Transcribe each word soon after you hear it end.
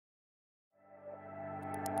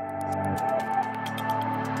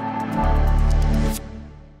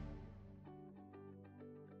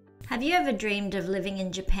Have you ever dreamed of living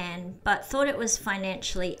in Japan but thought it was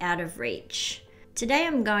financially out of reach? Today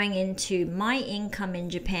I'm going into my income in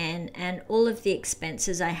Japan and all of the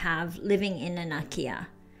expenses I have living in an Akiya.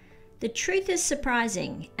 The truth is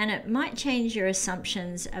surprising, and it might change your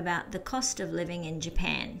assumptions about the cost of living in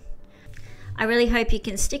Japan. I really hope you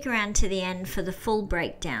can stick around to the end for the full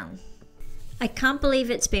breakdown. I can't believe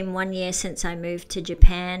it's been 1 year since I moved to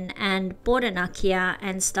Japan and bought an Akiya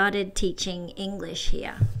and started teaching English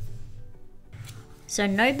here. So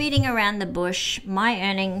no beating around the bush, my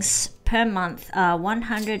earnings per month are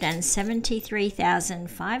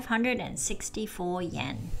 173,564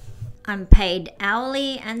 yen. I'm paid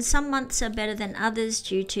hourly, and some months are better than others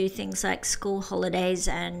due to things like school holidays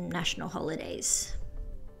and national holidays.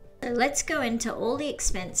 So let's go into all the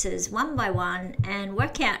expenses one by one and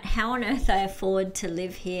work out how on earth I afford to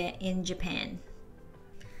live here in Japan.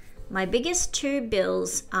 My biggest two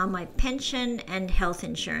bills are my pension and health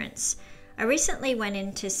insurance. I recently went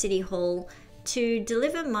into City Hall to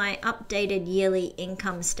deliver my updated yearly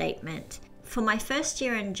income statement. For my first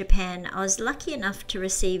year in Japan, I was lucky enough to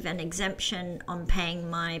receive an exemption on paying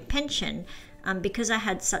my pension because I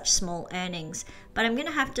had such small earnings, but I'm going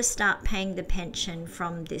to have to start paying the pension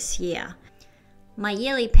from this year. My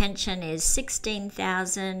yearly pension is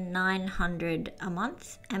 16,900 a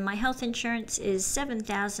month, and my health insurance is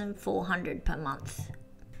 7,400 per month.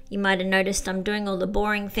 You might have noticed I'm doing all the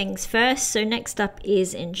boring things first, so next up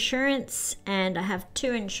is insurance, and I have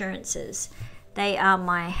two insurances. They are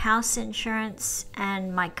my house insurance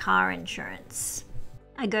and my car insurance.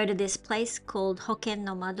 I go to this place called Hoken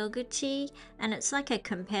no Madoguchi, and it's like a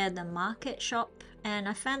compare the market shop, and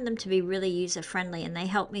I found them to be really user-friendly, and they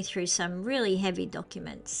helped me through some really heavy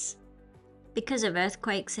documents. Because of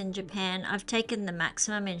earthquakes in Japan, I've taken the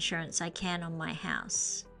maximum insurance I can on my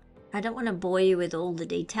house. I don't want to bore you with all the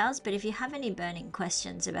details, but if you have any burning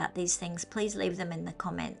questions about these things, please leave them in the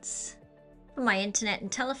comments. For my internet and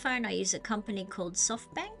telephone, I use a company called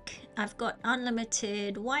SoftBank. I've got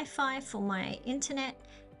unlimited Wi-Fi for my internet,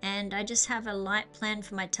 and I just have a light plan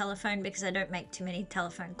for my telephone because I don't make too many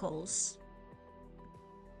telephone calls.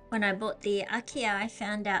 When I bought the Akiya, I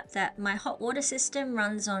found out that my hot water system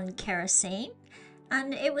runs on kerosene,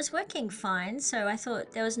 and it was working fine, so I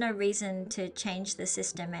thought there was no reason to change the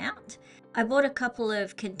system out. I bought a couple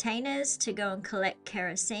of containers to go and collect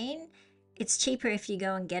kerosene. It's cheaper if you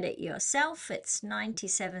go and get it yourself. It's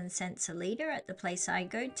 97 cents a litre at the place I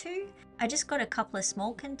go to. I just got a couple of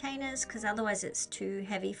small containers because otherwise it's too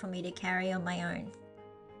heavy for me to carry on my own.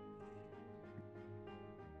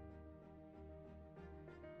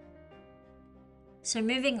 So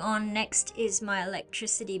moving on, next is my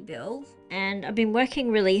electricity bill, and I've been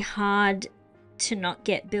working really hard to not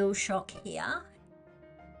get bill shock here.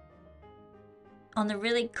 On the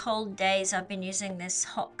really cold days, I've been using this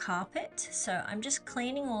hot carpet, so I'm just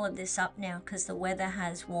cleaning all of this up now because the weather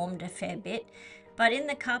has warmed a fair bit. But in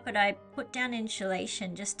the carpet, I put down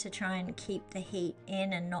insulation just to try and keep the heat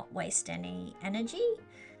in and not waste any energy.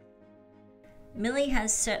 Millie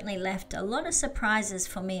has certainly left a lot of surprises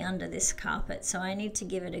for me under this carpet, so I need to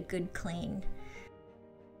give it a good clean.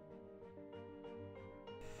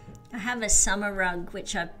 I have a summer rug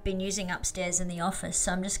which I've been using upstairs in the office,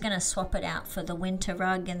 so I'm just going to swap it out for the winter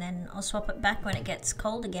rug, and then I'll swap it back when it gets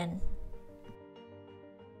cold again.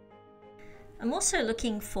 I'm also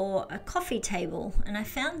looking for a coffee table, and I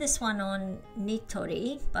found this one on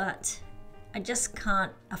Nitori, but I just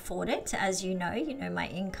can't afford it. As you know my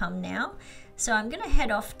income now. So I'm going to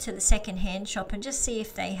head off to the second-hand shop and just see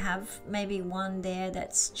if they have maybe one there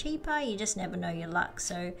that's cheaper. You just never know your luck.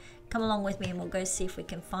 So come along with me and we'll go see if we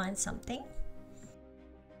can find something.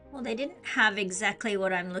 Well, they didn't have exactly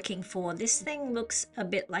what I'm looking for. This thing looks a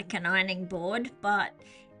bit like an ironing board, but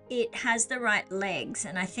it has the right legs,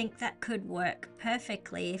 and I think that could work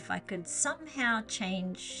perfectly if I could somehow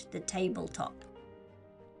change the tabletop.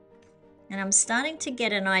 And I'm starting to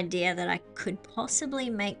get an idea that I could possibly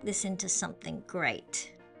make this into something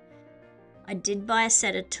great. I did buy a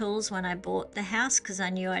set of tools when I bought the house because I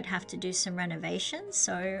knew I'd have to do some renovations,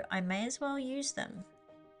 so I may as well use them.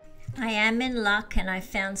 I am in luck, and I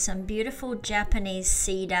found some beautiful Japanese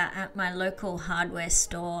cedar at my local hardware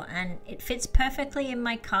store, and it fits perfectly in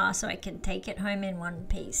my car so I can take it home in one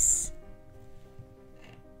piece.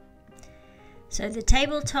 So the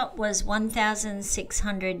tabletop was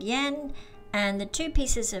 1,600 yen, and the two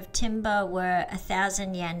pieces of timber were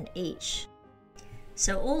 1,000 yen each.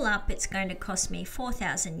 So all up, it's going to cost me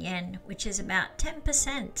 4,000 yen, which is about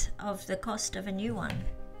 10% of the cost of a new one.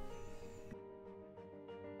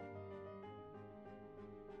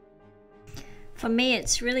 For me,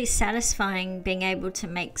 it's really satisfying being able to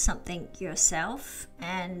make something yourself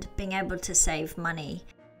and being able to save money.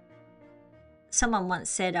 Someone once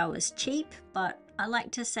said I was cheap, but I like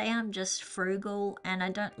to say I'm just frugal and I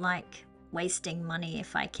don't like wasting money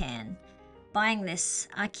if I can. Buying this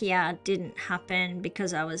Akiya didn't happen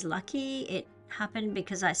because I was lucky. It happened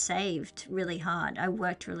because I saved really hard. I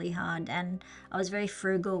worked really hard and I was very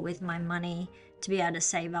frugal with my money to be able to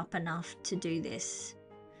save up enough to do this.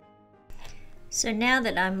 So now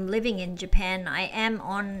that I'm living in Japan, I am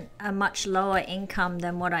on a much lower income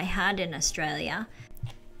than what I had in Australia.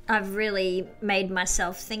 I've really made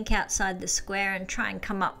myself think outside the square and try and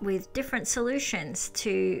come up with different solutions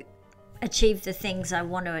to achieve the things I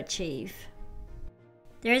want to achieve.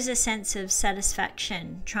 There is a sense of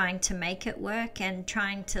satisfaction trying to make it work and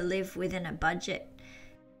trying to live within a budget.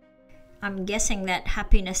 I'm guessing that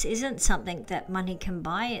happiness isn't something that money can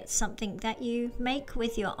buy, it's something that you make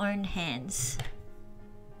with your own hands.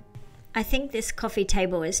 I think this coffee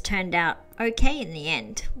table has turned out okay in the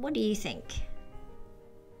end. What do you think?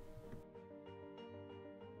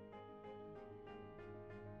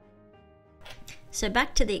 So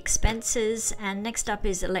back to the expenses, and next up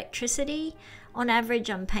is electricity. On average,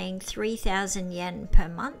 I'm paying 3,000 yen per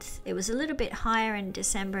month. It was a little bit higher in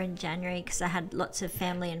December and January because I had lots of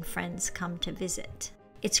family and friends come to visit.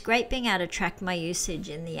 It's great being able to track my usage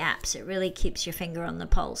in the apps. It really keeps your finger on the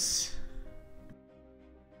pulse.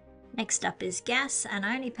 Next up is gas, and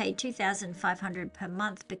I only pay 2,500 per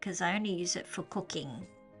month because I only use it for cooking.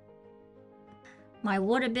 My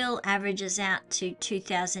water bill averages out to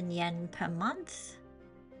 2,000 yen per month.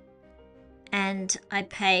 And I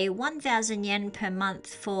pay 1,000 yen per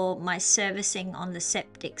month for my servicing on the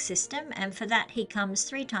septic system, and for that he comes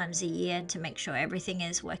 3 times a year to make sure everything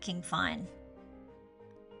is working fine.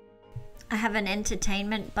 I have an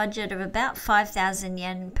entertainment budget of about 5,000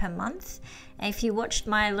 yen per month. And if you watched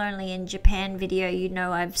my Lonely in Japan video, you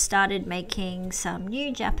know I've started making some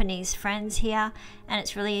new Japanese friends here, and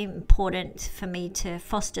it's really important for me to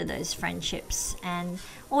foster those friendships and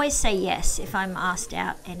always say yes if I'm asked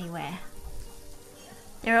out anywhere.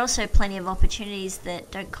 There are also plenty of opportunities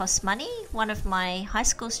that don't cost money. One of my high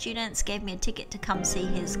school students gave me a ticket to come see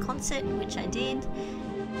his concert, which I did.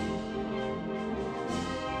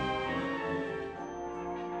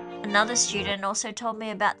 Another student also told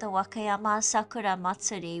me about the Wakayama Sakura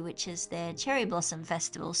Matsuri, which is their cherry blossom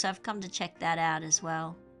festival, so I've come to check that out as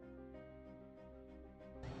well.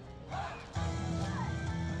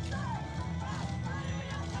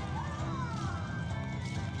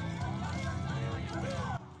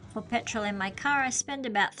 For petrol in my car, I spend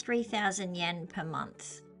about 3,000 yen per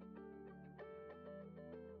month.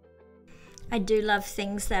 I do love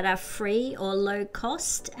things that are free or low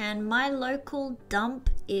cost, and my local dump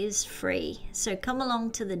is free. So come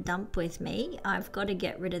along to the dump with me. I've got to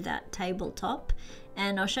get rid of that tabletop,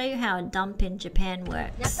 and I'll show you how a dump in Japan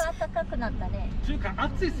works. 中華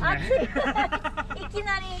暑いっすね。いき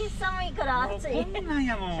なり寒いから暑い。こんなん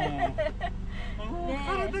やもん。もう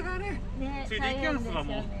体がね、ついていけんすわ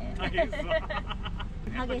もう。大変っす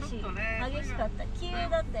わ。激しかった。急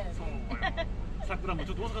だったよね。桜も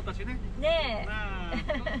ちょっと多かったしね。ねえ。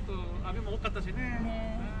ちょっと雨も多かったしね。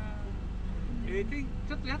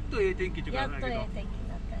ちょっとやっと天気っていうかだけど。やっと天気に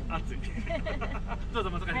なった。暑い。どうぞ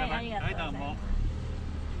まさかに。はい、どうも。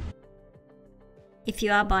If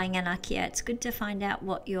you are buying an Akiya, it's good to find out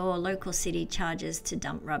what your local city charges to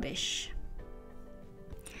dump rubbish.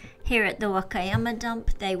 Here at the Wakayama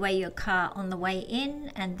dump, they weigh your car on the way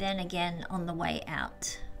in and then again on the way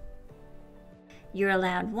out. You're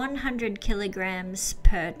allowed 100 kilograms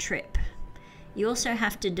per trip. You also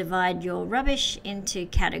have to divide your rubbish into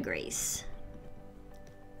categories.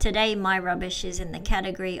 Today, my rubbish is in the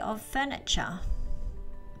category of furniture.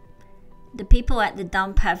 The people at the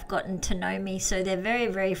dump have gotten to know me, so they're very,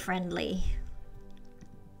 very friendly.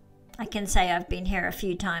 I can say I've been here a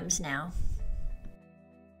few times now.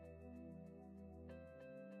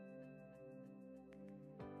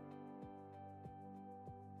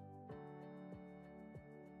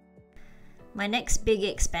 My next big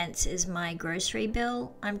expense is my grocery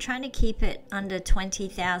bill. I'm trying to keep it under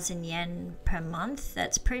 20,000 yen per month.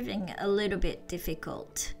 That's proving a little bit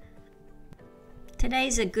difficult.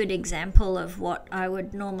 Today's a good example of what I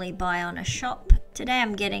would normally buy on a shop. Today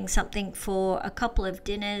I'm getting something for a couple of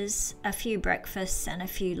dinners, a few breakfasts and a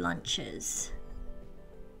few lunches.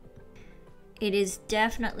 It is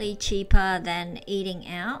definitely cheaper than eating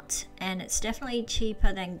out, and it's definitely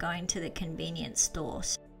cheaper than going to the convenience store.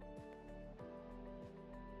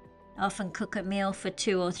 I often cook a meal for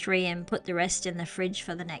 2 or 3 and put the rest in the fridge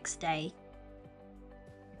for the next day.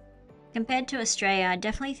 Compared to Australia, I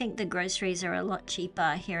definitely think the groceries are a lot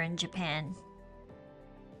cheaper here in Japan.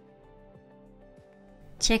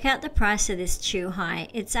 Check out the price of this Chuhai.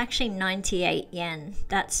 It's actually 98 yen.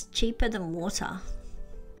 That's cheaper than water.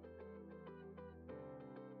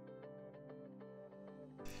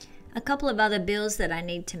 A couple of other bills that I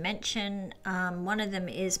need to mention. One of them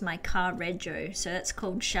is my car rego. So that's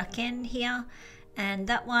called shaken here. And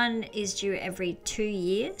that one is due every 2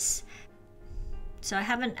 years. So I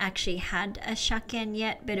haven't actually had a shaken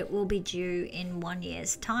yet, but it will be due in 1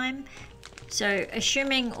 year's time. So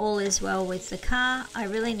assuming all is well with the car, I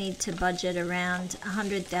really need to budget around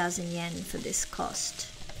 100,000 yen for this cost.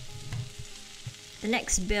 The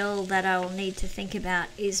next bill that I will need to think about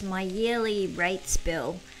is my yearly rates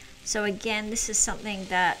bill. So again, this is something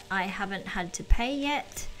that I haven't had to pay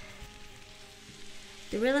yet.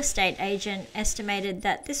 The real estate agent estimated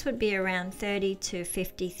that this would be around 30 to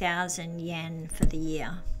 50,000 yen for the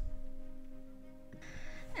year.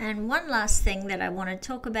 And one last thing that I want to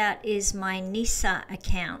talk about is my NISA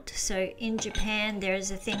account. So in Japan, there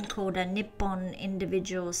is a thing called a Nippon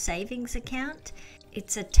Individual Savings Account.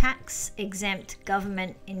 It's a tax-exempt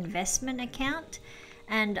government investment account.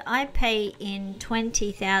 And I pay in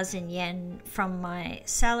 20,000 yen from my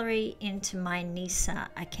salary into my NISA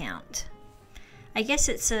account. I guess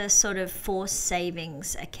it's a sort of forced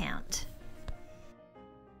savings account.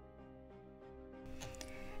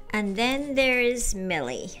 And then there is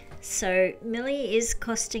Millie. So Millie is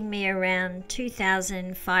costing me around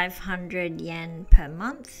 2,500 yen per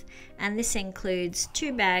month. And this includes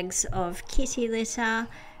 2 bags of kitty litter,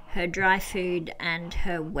 her dry food and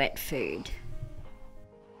her wet food.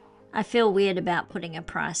 I feel weird about putting a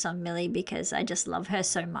price on Millie because I just love her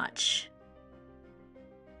so much.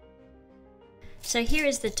 So here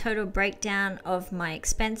is the total breakdown of my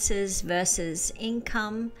expenses versus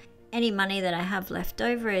income. Any money that I have left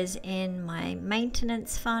over is in my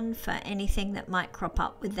maintenance fund for anything that might crop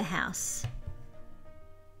up with the house.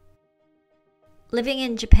 Living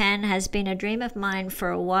in Japan has been a dream of mine for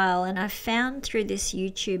a while, and I've found through this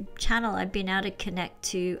YouTube channel I've been able to connect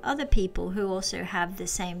to other people who also have the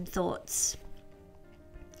same thoughts.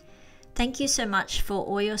 Thank you so much for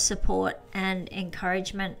all your support and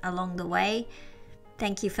encouragement along the way.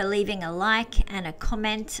 Thank you for leaving a like and a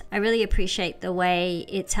comment. I really appreciate the way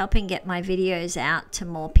it's helping get my videos out to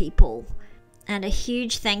more people. And a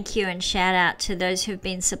huge thank you and shout out to those who've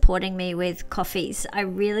been supporting me with coffees. I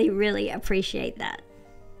really, really appreciate that.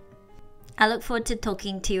 I look forward to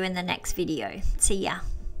talking to you in the next video. See ya.